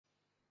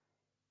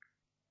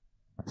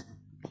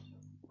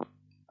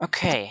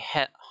Okay,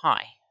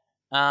 hi.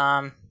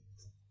 Um,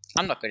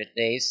 I'm not good at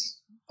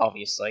these,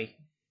 obviously.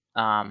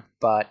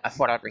 But I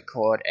thought I'd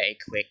record a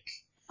quick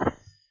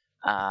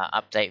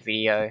update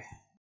video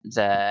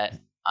that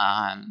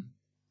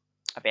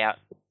about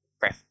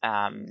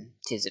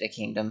Tears of the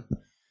Kingdom.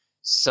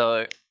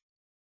 So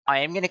I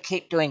am gonna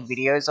keep doing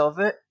videos of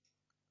it,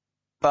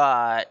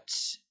 but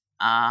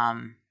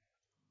um,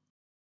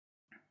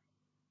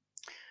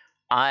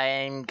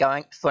 I'm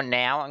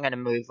gonna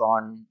move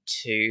on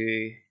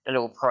to the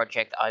little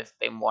project I've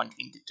been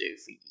wanting to do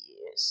for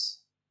years.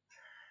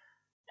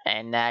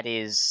 And that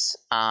is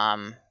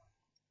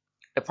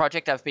the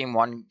project I've been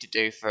wanting to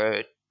do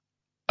for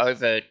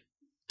over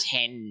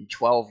 10,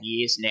 12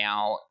 years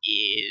now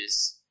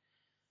is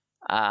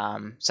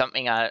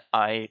something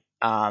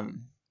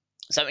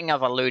something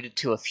I've alluded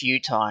to a few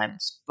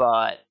times,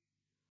 but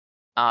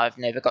I've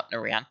never gotten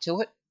around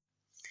to it.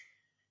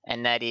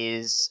 And that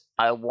is,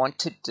 I want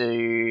to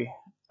do.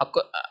 I've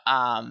got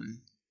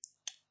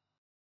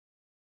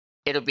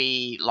it'll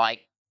be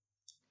like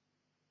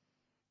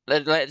The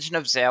Legend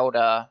of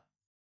Zelda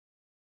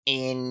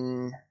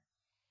in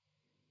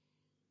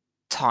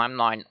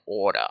timeline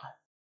order,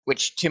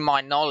 which to my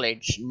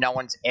knowledge no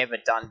one's ever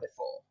done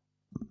before.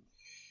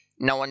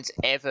 No one's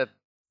ever.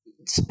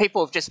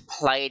 People have just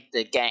played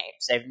the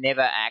games. They've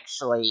never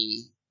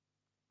actually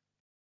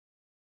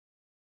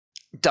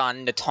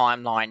done the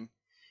timeline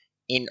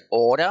in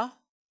order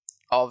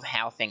of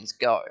how things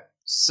go.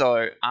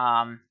 So,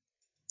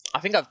 I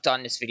think I've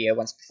done this video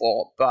once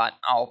before, but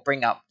I'll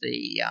bring up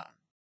the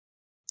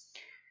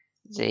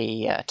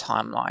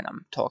timeline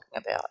I'm talking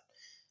about.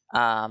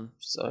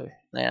 So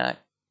now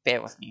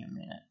bear with me a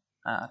minute,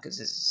 because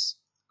this is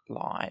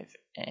live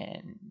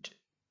and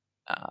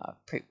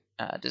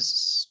this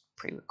is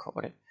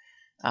pre-recorded.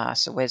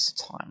 So where's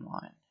the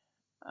timeline?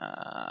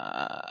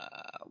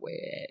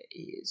 Where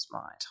is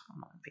my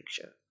timeline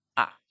picture?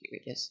 Here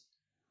it is.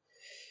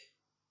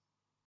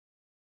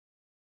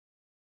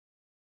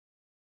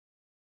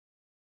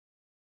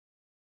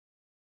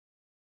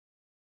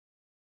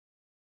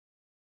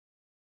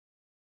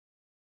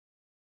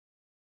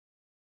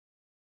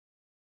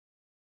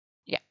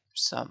 Yeah,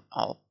 so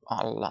I'll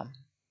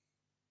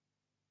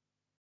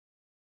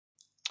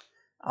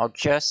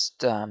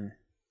just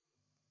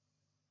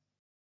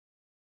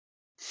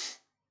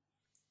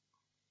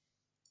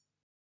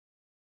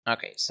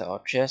okay, so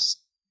I'll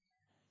just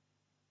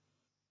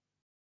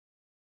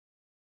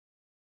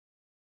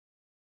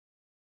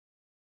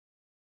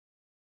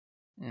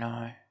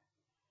no,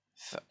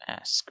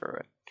 screw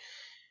it.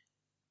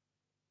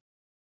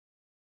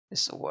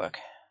 This will work.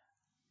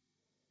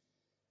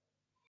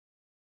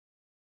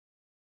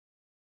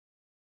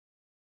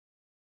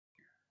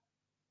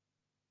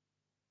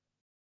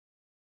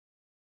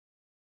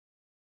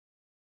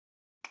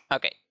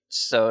 Okay,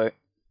 so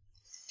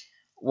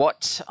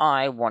what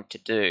I want to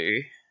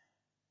do,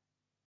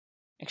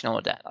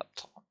 ignore that up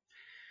top.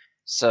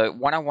 So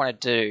what I want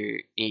to do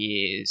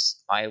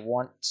is I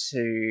want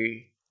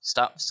to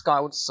start with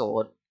Skyward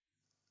Sword,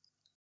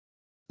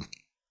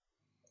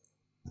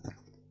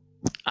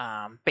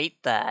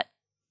 beat that,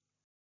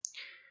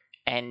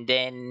 and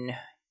then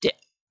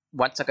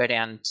once I go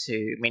down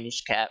to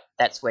Minish Cap,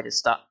 that's where the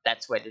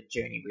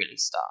journey really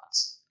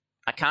starts.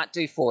 I can't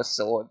do Four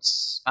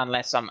Swords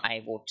unless I'm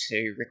able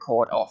to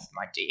record off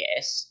my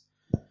DS,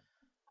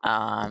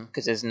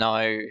 because there's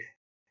no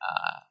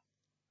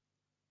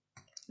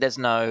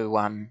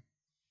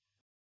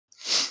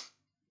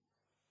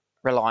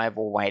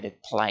reliable way to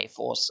play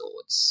Four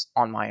Swords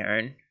on my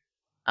own.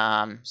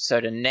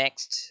 So the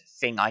next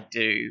thing I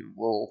do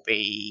will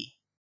be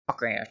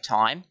Ocarina of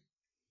Time,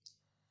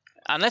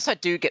 unless I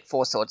do get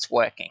Four Swords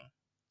working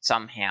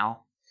somehow.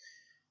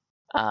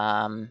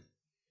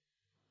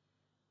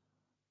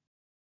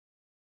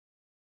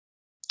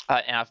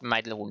 And I've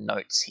made little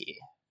notes here.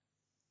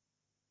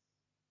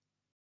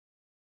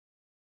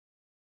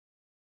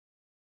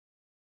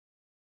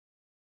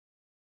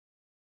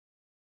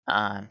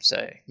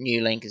 So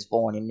New Link is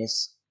born in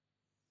this,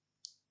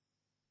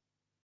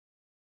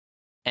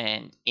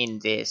 and in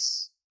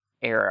this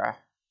era,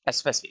 a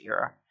specific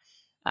era,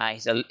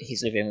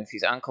 he's living with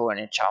his uncle and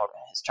his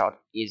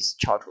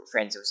childhood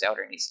friends of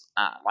Zelda, and his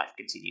life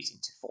continues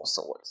into Four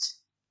Swords,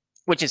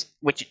 which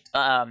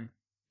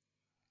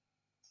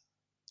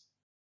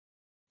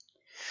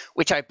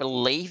I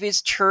believe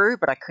is true,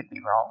 but I could be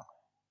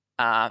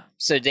wrong.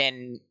 So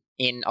then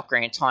in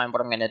Ocarina of Time,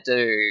 what I'm going to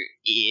do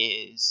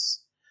is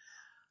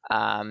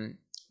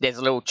there's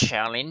a little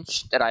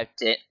challenge that I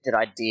did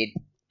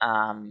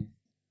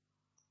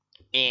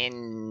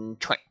in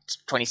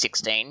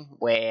 2016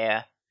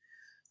 where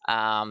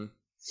and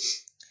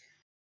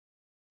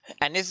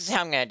this is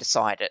how I'm going to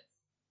decide it,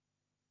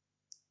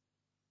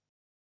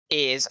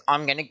 is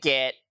I'm going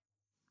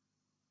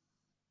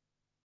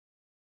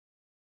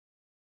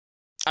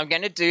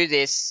to do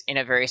this in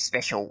a very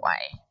special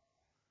way.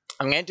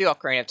 I'm going to do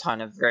Ocarina of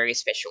Time in a very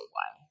special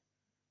way.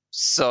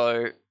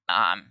 So,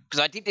 because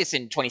I did this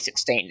in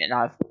 2016, and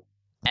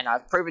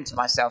I've proven to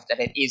myself that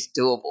it is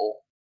doable.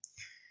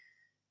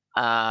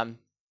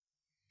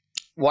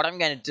 what I'm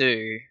going to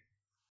do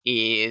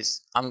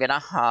is I'm going to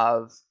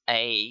have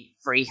a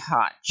free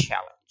heart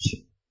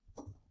challenge.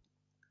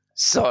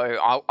 So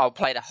I'll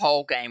play the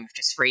whole game with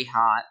just 3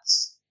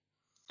 hearts,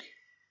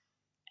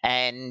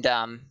 and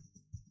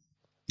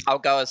I'll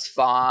go as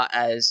far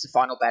as the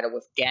final battle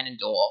with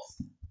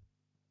Ganondorf.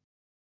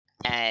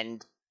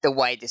 And the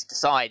way this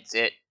decides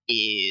it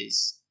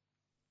is,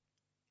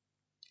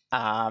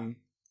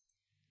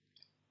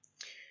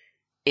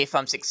 if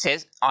I'm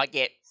success, I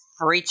get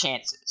 3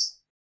 chances.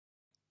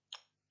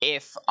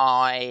 If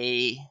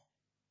I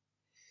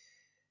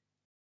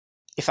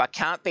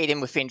can't beat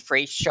him within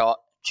 3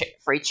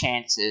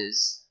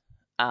 chances,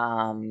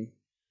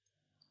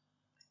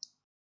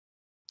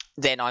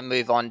 then I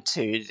move on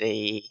to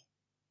the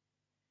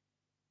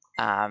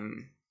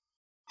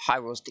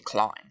Hyrule's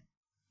Decline,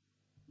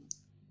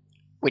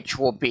 which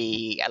will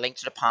be A Link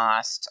to the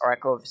Past,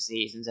 Oracle of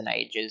Seasons and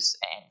Ages,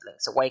 and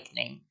Link's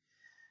Awakening,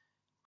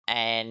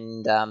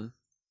 and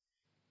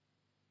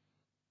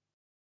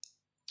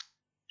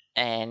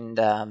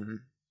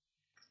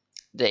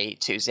the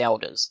 2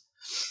 Zeldas.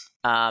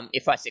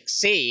 If I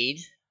succeed,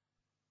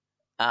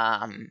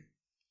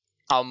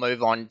 I'll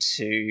move on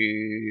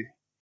to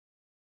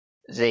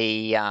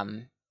the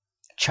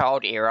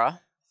Child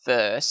era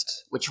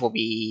first, which will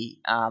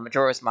be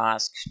Majora's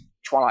Mask,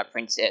 Twilight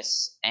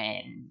Princess,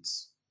 and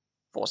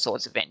Four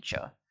Swords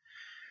Adventure,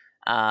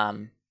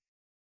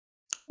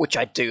 which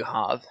I do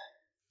have.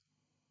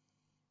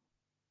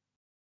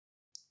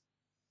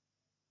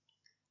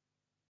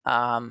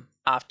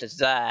 After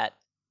that,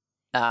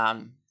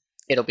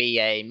 it'll be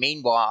a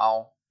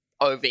meanwhile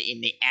over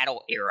in the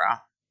adult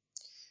era.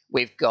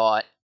 We've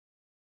got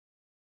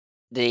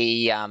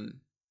the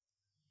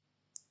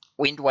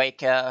Wind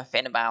Waker,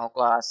 Phantom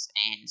Hourglass,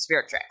 and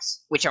Spirit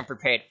Tracks, which I'm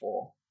prepared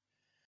for.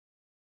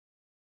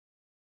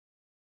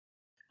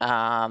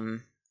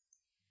 Now,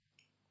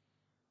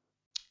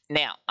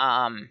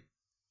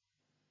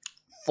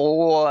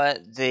 for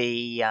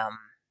the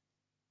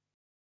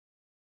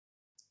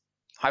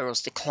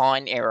Hyrule's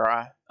Decline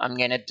era, I'm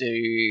going to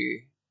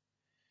do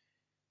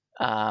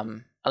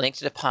A Link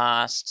to the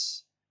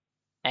Past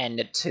and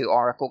the 2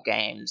 Oracle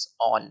games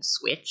on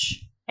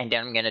Switch, and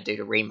then I'm going to do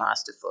the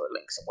remaster for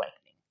Link's Awakening.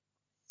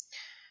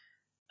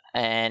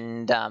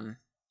 And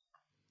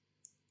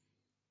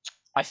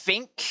I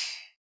think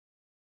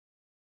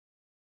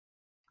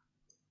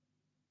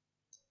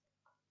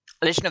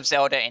Legend of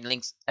Zelda and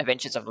Link's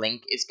Adventures of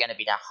Link is going to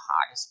be the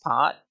hardest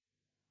part.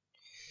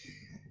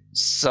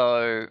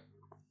 So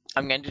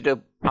I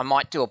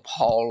might do a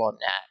poll on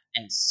that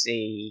and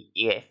see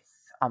if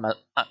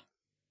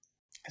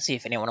see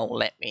if anyone will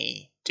let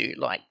me do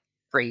like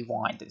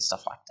rewind and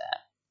stuff like that.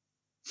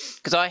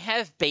 Because I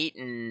have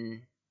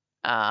beaten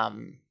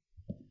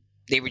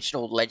the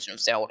original Legend of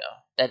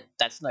Zelda.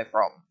 That's no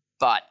problem.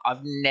 But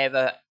I've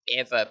never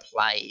ever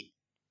played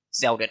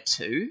Zelda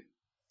 2.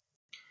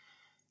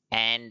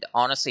 And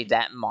honestly,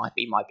 that might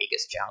be my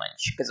biggest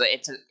challenge, because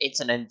it's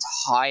an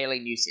entirely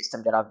new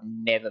system that I've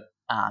never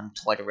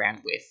toyed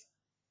around with.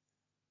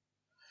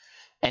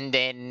 And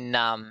then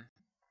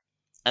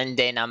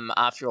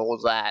after all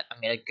that,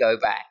 I'm gonna go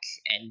back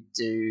and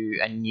do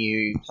a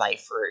new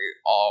playthrough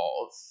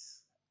of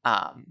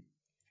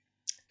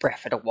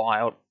Breath of the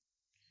Wild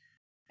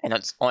and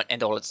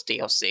all its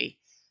DLC,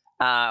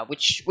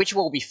 which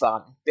will be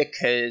fun,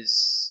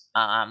 because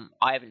I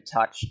haven't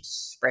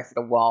touched Breath of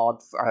the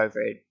Wild for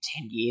over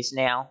 10 years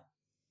now,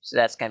 so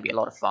that's going to be a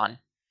lot of fun.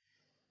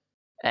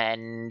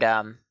 And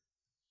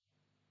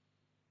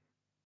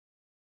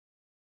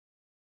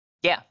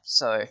yeah,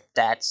 so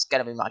that's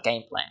going to be my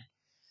game plan.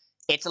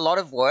 It's a lot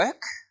of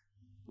work,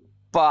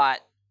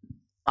 but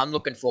I'm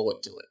looking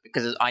forward to it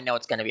because I know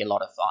it's going to be a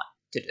lot of fun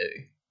to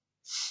do.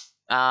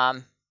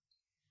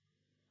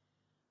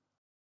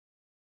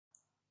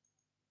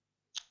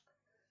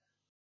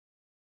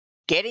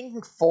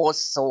 Getting 4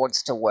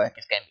 swords to work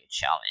is going to be a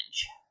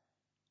challenge,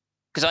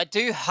 because I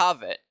do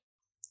have it.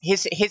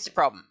 Here's the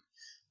problem.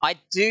 I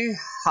do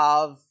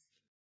have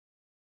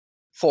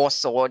 4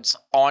 swords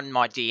on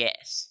my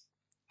DS,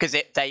 because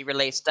they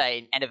released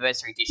an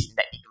anniversary edition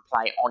that you can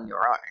play on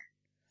your own,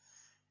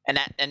 and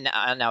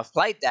I've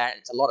played that.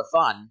 It's a lot of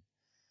fun.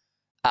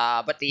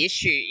 But the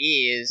issue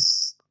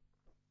is,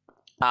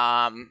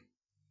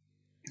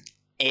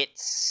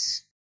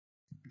 it's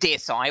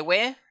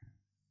DSiWare,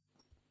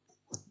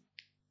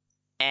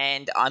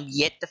 and I'm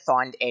yet to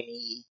find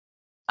any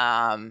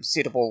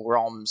suitable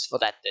ROMs for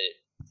that to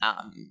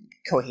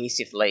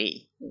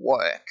cohesively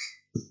work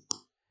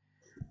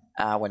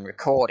when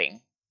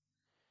recording.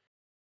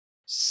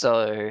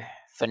 So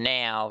for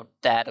now,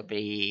 that'll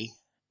be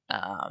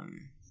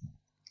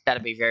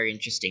very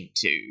interesting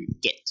to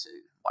get to.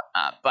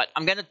 But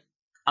I'm gonna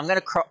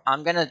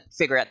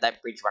figure out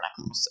that bridge when I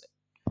cross it.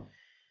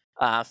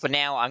 For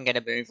now, I'm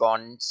gonna move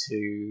on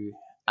to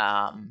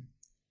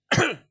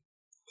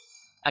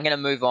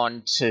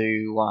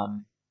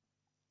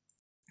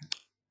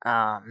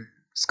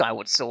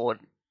Skyward Sword.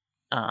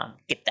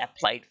 Get that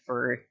played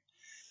through.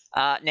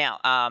 Now,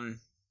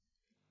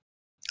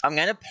 I'm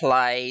going to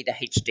play the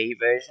HD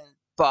version,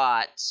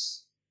 but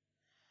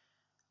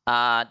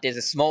there's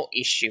a small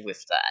issue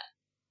with that,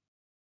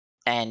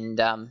 and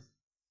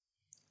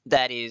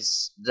that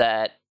is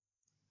that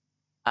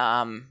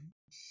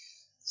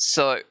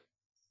so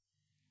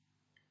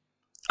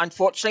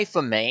unfortunately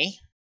for me,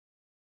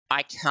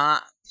 I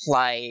can't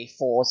play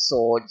Four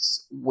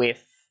Swords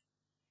with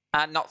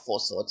not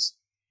Four Swords.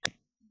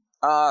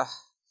 I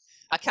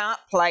can't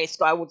play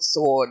Skyward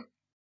Sword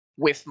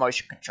with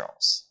motion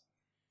controls.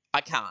 I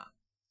can't,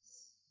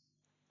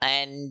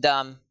 and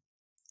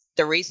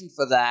the reason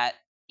for that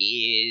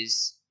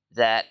is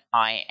that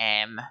I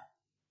am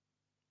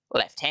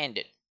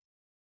left-handed.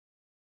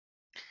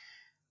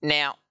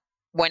 Now,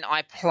 when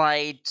I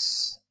played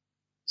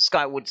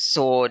Skyward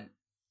Sword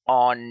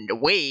on the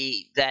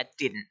Wii, that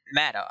didn't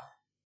matter.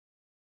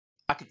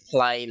 I could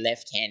play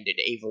left-handed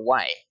either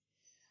way.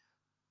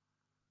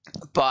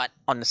 But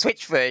on the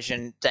Switch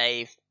version,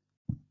 they've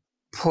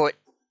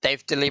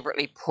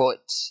deliberately put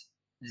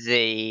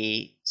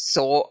the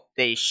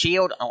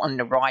shield on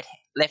the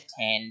left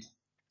hand,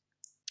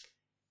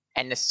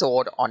 and the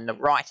sword on the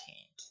right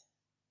hand.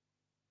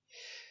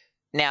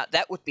 Now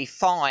that would be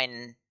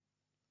fine,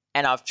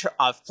 and I've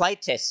play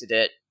tested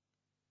it.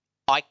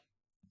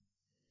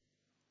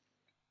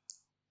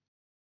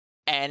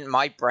 And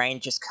my brain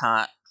just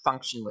can't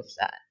function with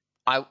that.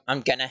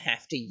 I'm gonna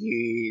have to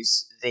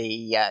use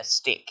the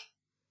stick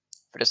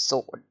for the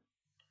sword,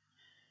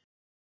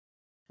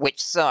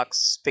 which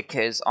sucks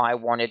because I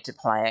wanted to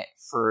play it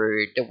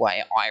through the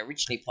way I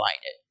originally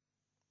played it,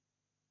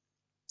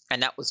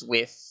 and that was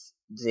with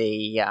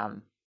the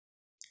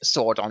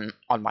sword on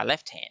my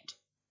left hand.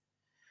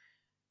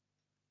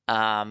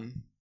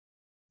 And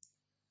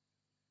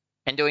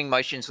doing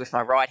motions with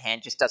my right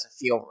hand just doesn't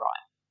feel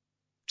right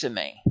to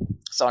me.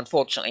 So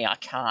unfortunately, I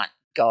can't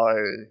go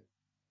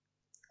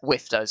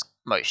with those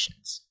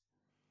motions.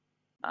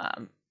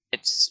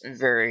 It's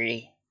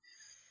very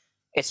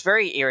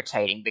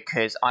irritating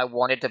because I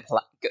wanted to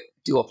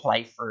do a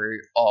playthrough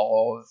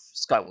of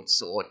Skyward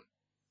Sword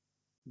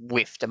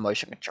with the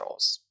motion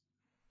controls,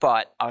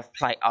 but I've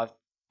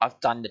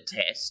done the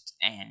test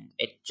and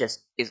it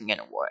just isn't going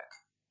to work.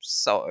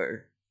 So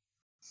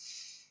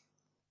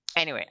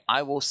anyway,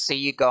 I will see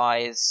you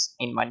guys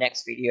in my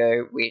next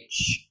video,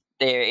 which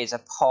there is a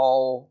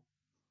poll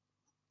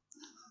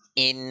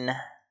in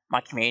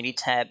my community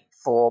tab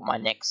for my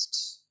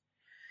next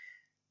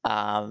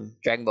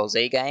Dragon Ball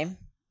Z game.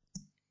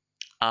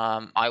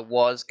 I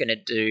was gonna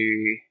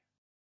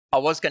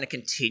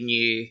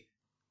continue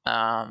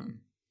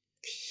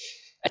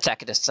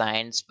Attack of the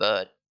Saiyans,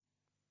 but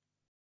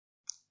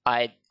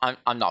I'm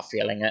not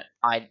feeling it.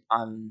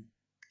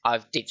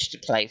 I've ditched the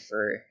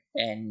playthrough,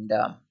 and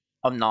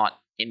I'm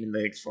not in the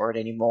mood for it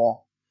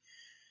anymore.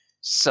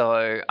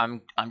 So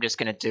I'm just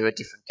gonna do a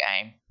different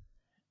game.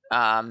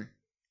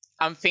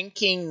 I'm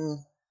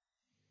thinking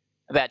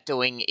about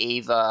doing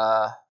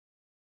either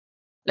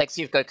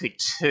Legacy of Goku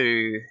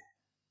 2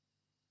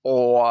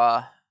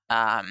 or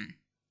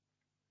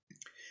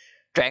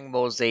Dragon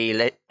Ball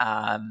Z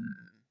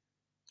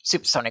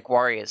Supersonic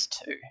Warriors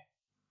 2.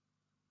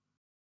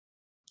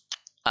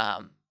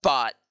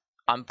 But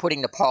I'm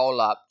putting the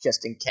poll up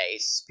just in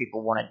case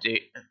people want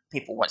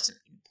some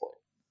input.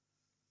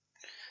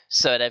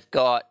 So they've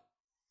got.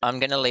 I'm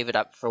going to leave it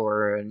up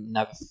for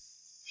another.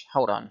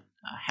 Hold on.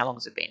 How long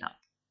has it been up?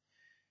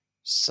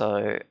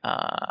 So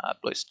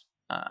Boost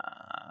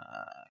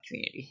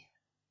community.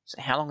 So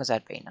how long has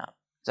that been up?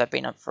 Has that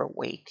been up for a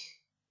week?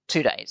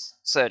 2 days.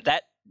 So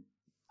that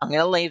I'm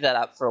going to leave that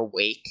up for a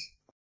week.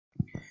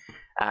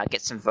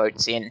 Get some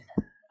votes in.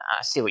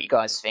 See what you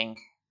guys think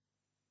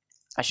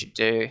I should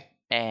do,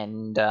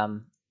 and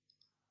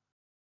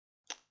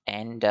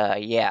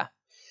yeah.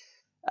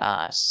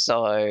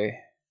 So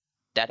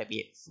that'll be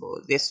it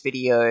for this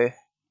video.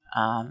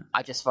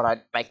 I just thought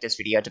I'd make this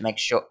video to make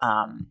sure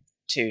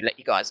to let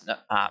you guys know,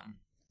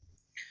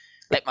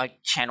 let my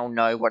channel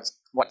know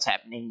what's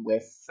happening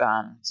with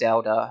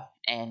Zelda,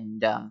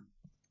 and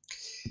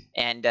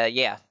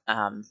yeah.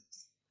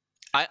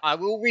 I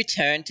will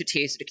return to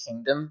Tears of the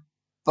Kingdom,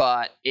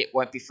 but it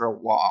won't be for a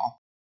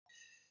while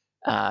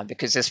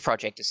because this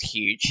project is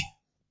huge,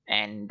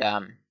 and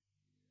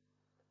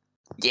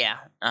yeah.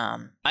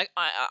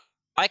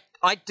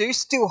 I do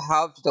still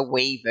have the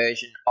Wii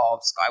version of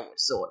Skyward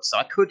Sword, so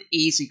I could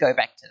easily go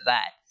back to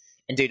that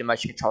and do the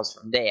motion controls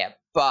from there.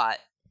 But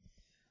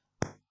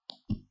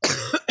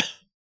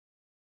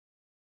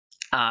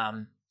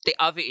the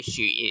other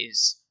issue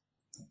is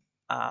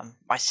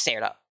my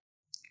setup.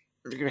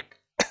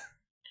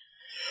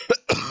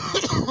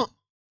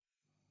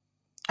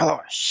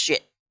 Oh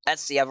shit!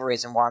 That's the other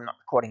reason why I'm not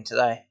recording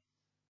today.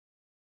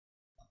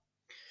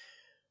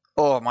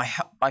 Oh, my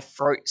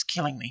throat is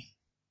killing me.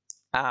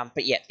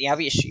 But yeah, the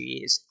other issue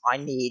is I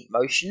need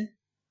motion.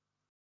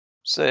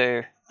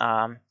 So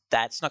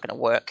that's not going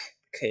to work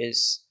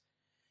because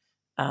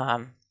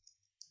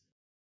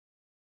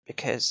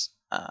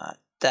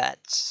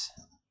that's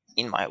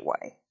in my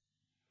way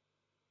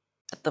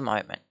at the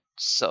moment.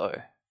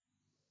 So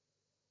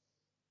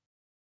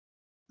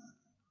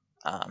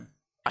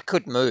I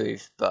could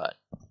move, but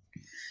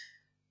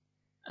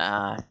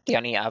the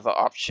only other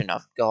option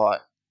I've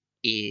got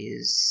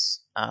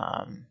is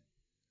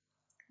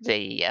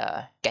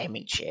the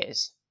gaming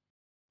chairs.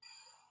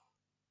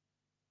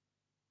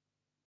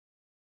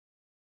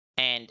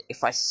 And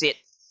if I sit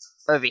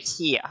over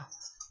here,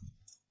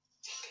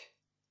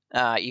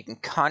 you can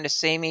kind of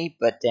see me,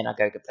 but then I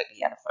go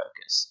completely out of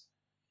focus.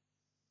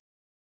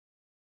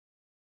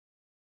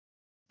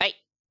 Hey!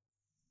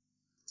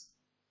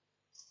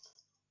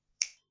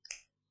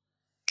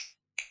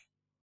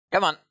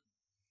 Come on.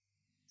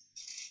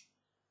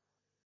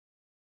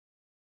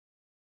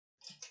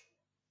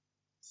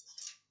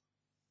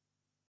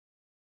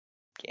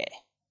 Yeah.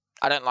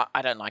 I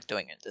don't like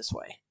doing it this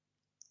way.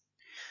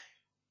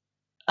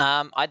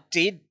 I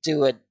did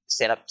do a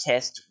setup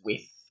test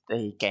with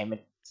the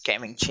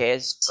gaming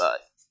chairs, but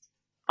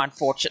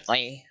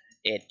unfortunately,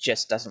 it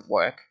just doesn't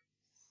work.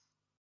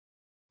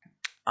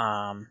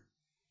 Um,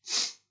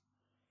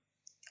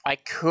 I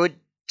could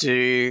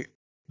do.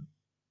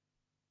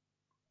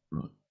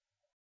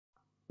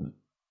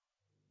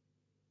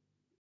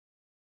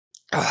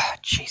 Oh,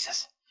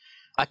 Jesus.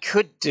 I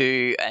could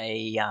do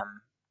a.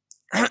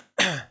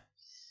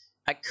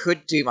 I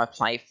could do my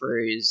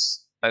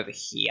playthroughs over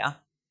here.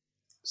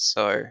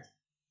 So.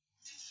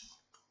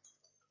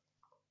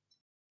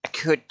 I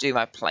could do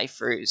my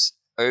playthroughs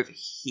over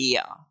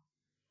here.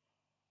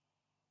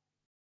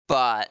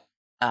 But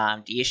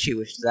the issue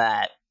with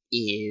that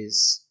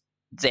is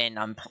then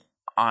I'm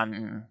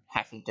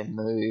having to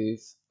move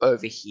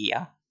over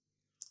here,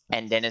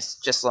 and then it's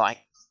just like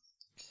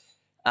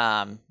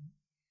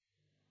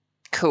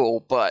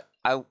cool, but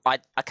I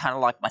kind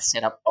of like my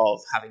setup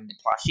of having the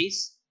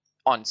plushies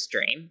on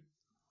stream.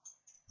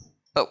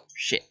 Oh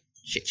shit!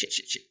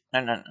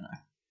 No.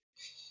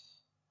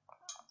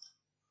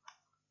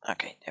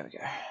 Okay, there we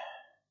go.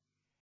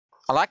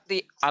 I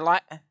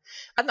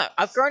don't know.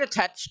 I've grown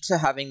attached to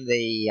having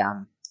the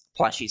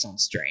plushies on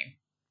stream.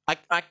 I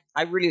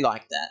really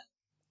like that.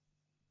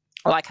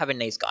 I like having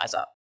these guys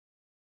up.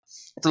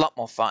 It's a lot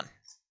more fun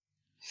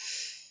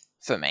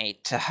for me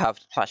to have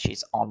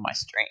plushies on my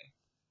stream.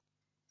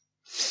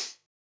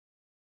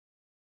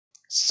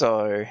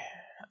 So,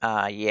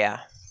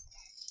 yeah.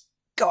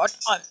 God,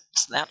 I'm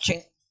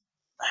slouching.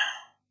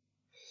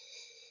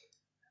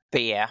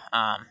 But yeah,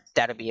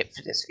 that'll be it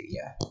for this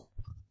video.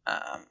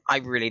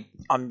 I'm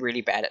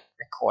really bad at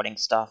recording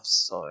stuff,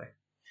 so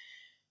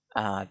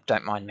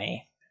don't mind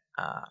me.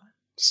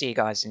 See you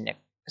guys in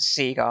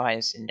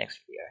next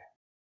video.